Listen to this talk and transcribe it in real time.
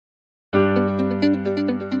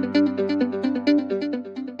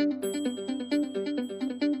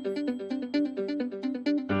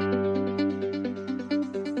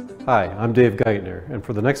Hi, I'm Dave Geithner, and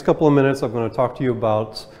for the next couple of minutes I'm going to talk to you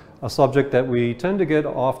about a subject that we tend to get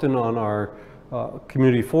often on our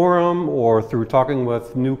community forum or through talking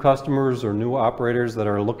with new customers or new operators that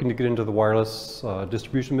are looking to get into the wireless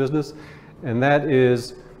distribution business, and that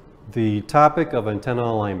is the topic of antenna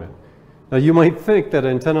alignment. Now you might think that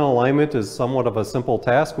antenna alignment is somewhat of a simple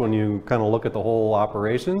task when you kind of look at the whole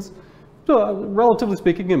operations. Relatively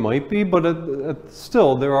speaking it might be, but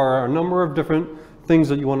still there are a number of different things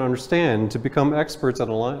that you want to understand to become experts at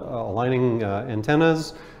aligning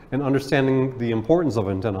antennas and understanding the importance of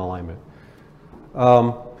antenna alignment.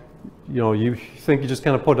 You think you just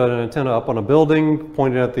kind of put an antenna up on a building,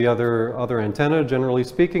 point it at the other antenna, generally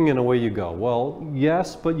speaking, and away you go. Well,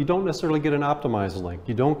 yes, but you don't necessarily get an optimized link.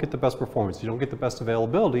 You don't get the best performance. You don't get the best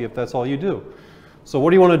availability if that's all you do. So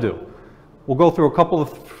what do you want to do? We'll go through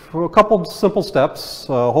a couple simple steps,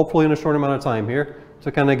 hopefully in a short amount of time here,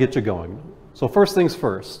 to kind of get you going. So first things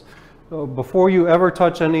first, before you ever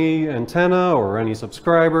touch any antenna or any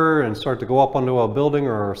subscriber and start to go up onto a building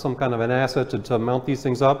or some kind of an asset to mount these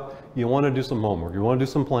things up, you want to do some homework. You want to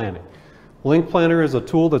do some planning. Linkplanner is a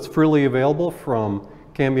tool that's freely available from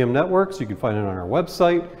Cambium Networks. You can find it on our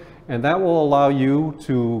website, and that will allow you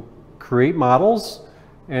to create models.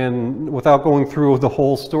 And without going through the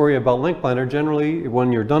whole story about Linkplanner, generally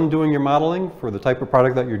when you're done doing your modeling for the type of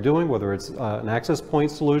product that you're doing, whether it's an access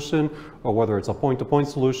point solution or whether it's a point-to-point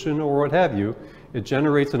solution or what have you, it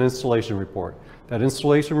generates an installation report. That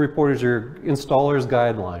installation report is your installer's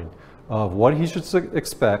guideline of what he should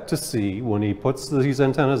expect to see when he puts these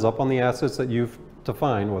antennas up on the assets that you've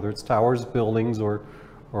defined, whether it's towers, buildings, or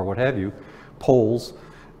what have you, poles,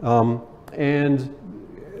 and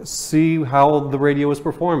see how the radio is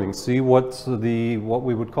performing, see what we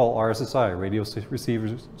would call RSSI, radio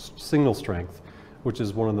receiver signal strength, which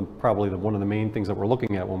is probably one of the main things that we're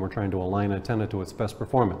looking at when we're trying to align an antenna to its best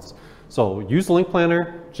performance. So use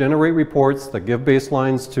Linkplanner, generate reports that give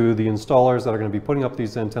baselines to the installers that are going to be putting up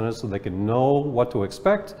these antennas so they can know what to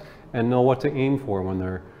expect and know what to aim for when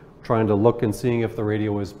they're trying to look and seeing if the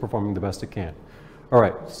radio is performing the best it can. All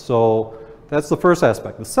right, so that's the first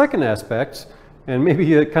aspect. The second aspect, and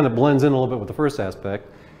maybe it kind of blends in a little bit with the first aspect,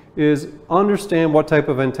 is understand what type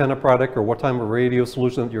of antenna product or what type of radio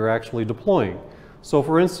solution that you're actually deploying. So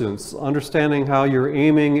for instance, understanding how you're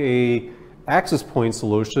aiming a access point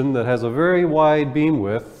solution that has a very wide beam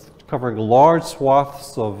width covering large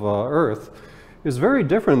swaths of earth is very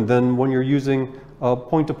different than when you're using a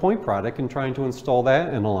point-to-point product and trying to install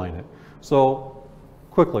that and align it. So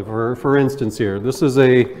quickly, for instance here, this is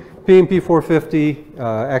a PMP 450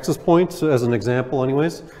 access point as an example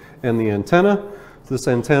anyways, and the antenna. This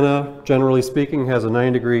antenna, generally speaking, has a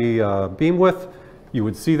 9-degree beam width. You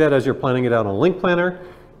would see that as you're planning it out on Linkplanner,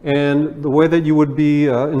 and the way that you would be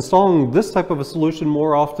installing this type of a solution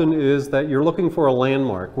more often is that you're looking for a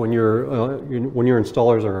landmark when your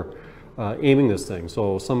installers are aiming this thing.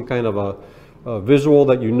 So some kind of a visual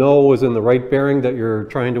that you know is in the right bearing that you're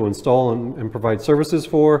trying to install and provide services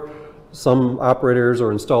for. Some operators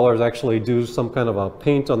or installers actually do some kind of a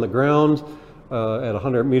paint on the ground at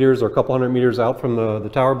 100 meters or a couple hundred meters out from the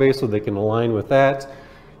tower base so they can align with that.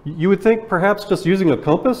 You would think perhaps just using a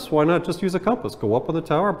compass, why not just use a compass? Go up on the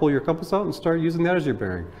tower, pull your compass out and start using that as your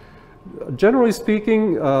bearing. Generally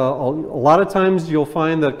speaking, a lot of times you'll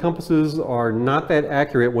find that compasses are not that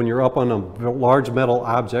accurate when you're up on a large metal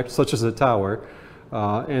object such as a tower,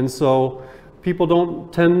 and so people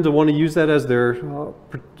don't tend to want to use that as their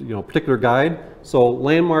particular guide. So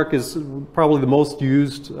landmark is probably the most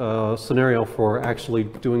used scenario for actually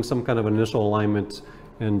doing some kind of initial alignment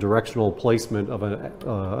and directional placement of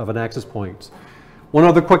an access point. One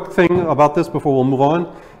other quick thing about this before we'll move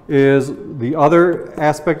on is the other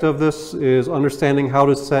aspect of this is understanding how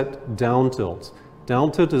to set down tilt.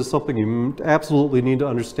 Down tilt is something you absolutely need to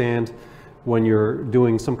understand when you're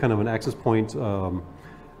doing some kind of an access point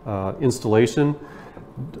installation.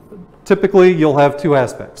 Typically you'll have two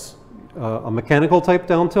aspects, a mechanical type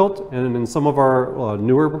down tilt, and in some of our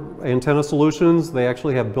newer antenna solutions they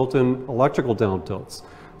actually have built-in electrical down tilts.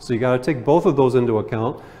 So you got to take both of those into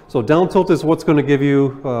account. So down tilt is what's going to give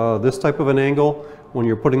you this type of an angle when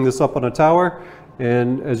you're putting this up on a tower,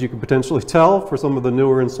 and as you can potentially tell for some of the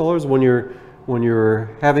newer installers, when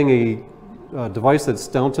you're having a device that's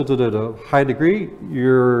down tilted at a high degree,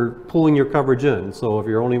 you're pulling your coverage in. So if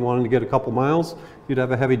you're only wanting to get a couple miles, you'd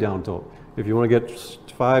have a heavy down tilt. If you want to get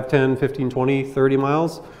 5, 10, 15, 20, 30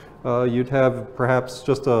 miles, you'd have perhaps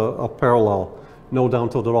just a parallel, no down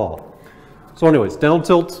tilt at all. So anyways, down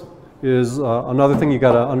tilt is another thing you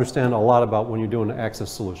got to understand a lot about when you're doing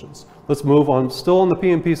access solutions. Let's move on, still on the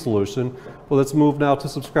PMP solution, but let's move now to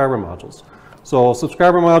subscriber modules. So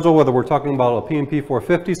subscriber module, whether we're talking about a PMP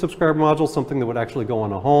 450 subscriber module, something that would actually go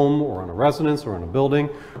on a home or on a residence or on a building,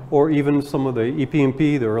 or even some of the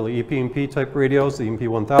ePMP, the early ePMP type radios, the EMP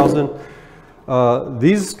 1000.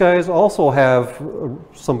 These guys also have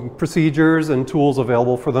some procedures and tools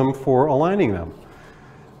available for them for aligning them.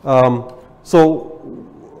 So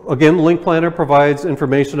again, linkplanner provides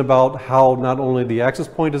information about how not only the access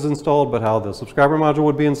point is installed, but how the subscriber module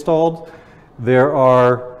would be installed. There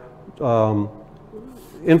are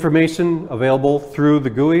information available through the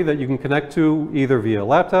GUI that you can connect to either via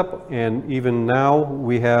laptop, and even now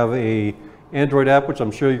we have a Android app, which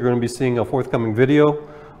I'm sure you're going to be seeing a forthcoming video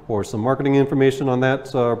or some marketing information on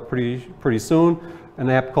that pretty soon. An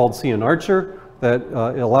app called cnArcher that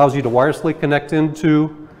allows you to wirelessly connect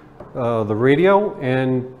into the radio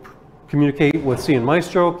and communicate with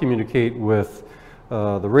cnMaestro, communicate with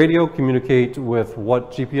the radio, communicate with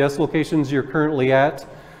what GPS locations you're currently at,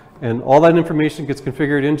 and all that information gets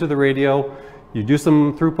configured into the radio. You do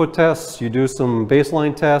some throughput tests, you do some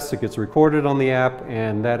baseline tests, it gets recorded on the app,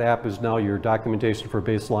 and that app is now your documentation for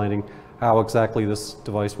baselining how exactly this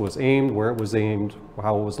device was aimed, where it was aimed,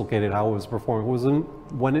 how it was located, how it was performing,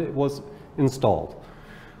 when it was installed.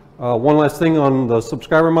 One last thing on the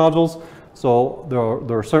subscriber modules. So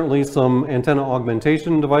there are certainly some antenna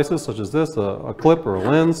augmentation devices such as this, a clip or a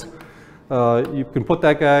lens. You can put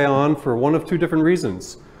that guy on for one of two different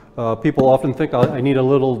reasons. People often think I need a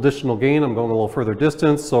little additional gain, I'm going a little further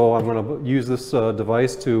distance, so I'm going to use this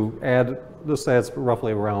device to add, this adds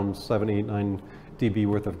roughly around 7, 8, 9 dB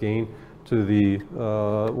worth of gain to the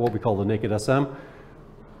what we call the naked SM.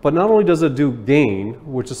 But not only does it do gain,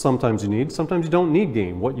 which is sometimes you don't need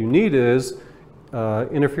gain. What you need is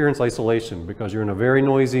interference isolation, because you're in a very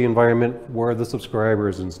noisy environment where the subscriber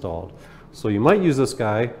is installed. So you might use this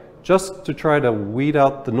guy just to try to weed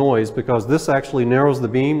out the noise, because this actually narrows the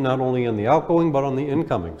beam not only in the outgoing but on the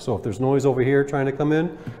incoming. So if there's noise over here trying to come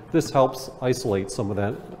in, this helps isolate some of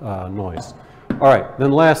that noise. All right,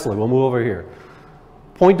 then lastly, we'll move over here.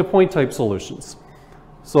 Point-to-point type solutions.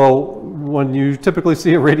 So when you typically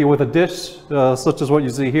see a radio with a dish, such as what you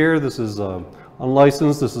see here, this is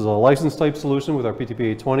unlicensed, this is a licensed type solution with our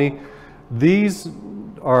PTP820. These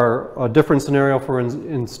are a different scenario for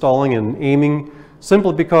installing and aiming,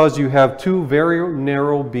 simply because you have two very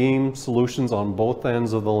narrow beam solutions on both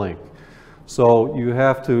ends of the link. So you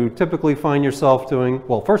have to typically find yourself doing,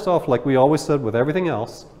 well, first off, like we always said with everything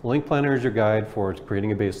else, linkplanner is your guide for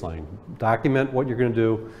creating a baseline. Document what you're going to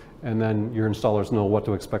do, and then your installers know what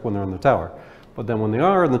to expect when they're on the tower. But then when they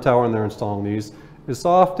are in the tower and they're installing these, it's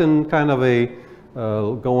often kind of a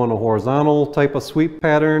go on a horizontal type of sweep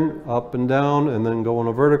pattern up and down, and then go on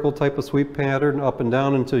a vertical type of sweep pattern up and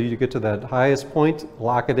down until you get to that highest point,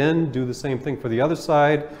 lock it in, do the same thing for the other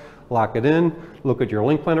side, lock it in, look at your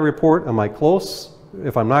linkplanner report, am I close?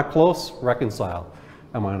 If I'm not close, reconcile.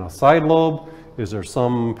 Am I on a side lobe? Is there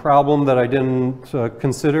some problem that I didn't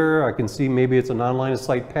consider? I can see maybe it's a non-line of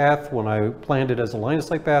sight path when I planned it as a line of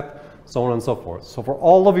sight path, so on and so forth. So for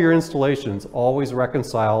all of your installations, always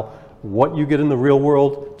reconcile what you get in the real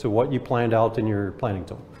world to what you planned out in your planning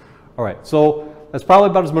tool. All right, so that's probably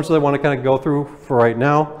about as much as I want to kind of go through for right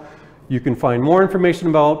now. You can find more information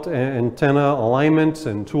about antenna alignment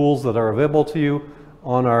and tools that are available to you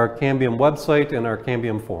on our Cambium website and our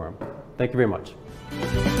Cambium forum. Thank you very much.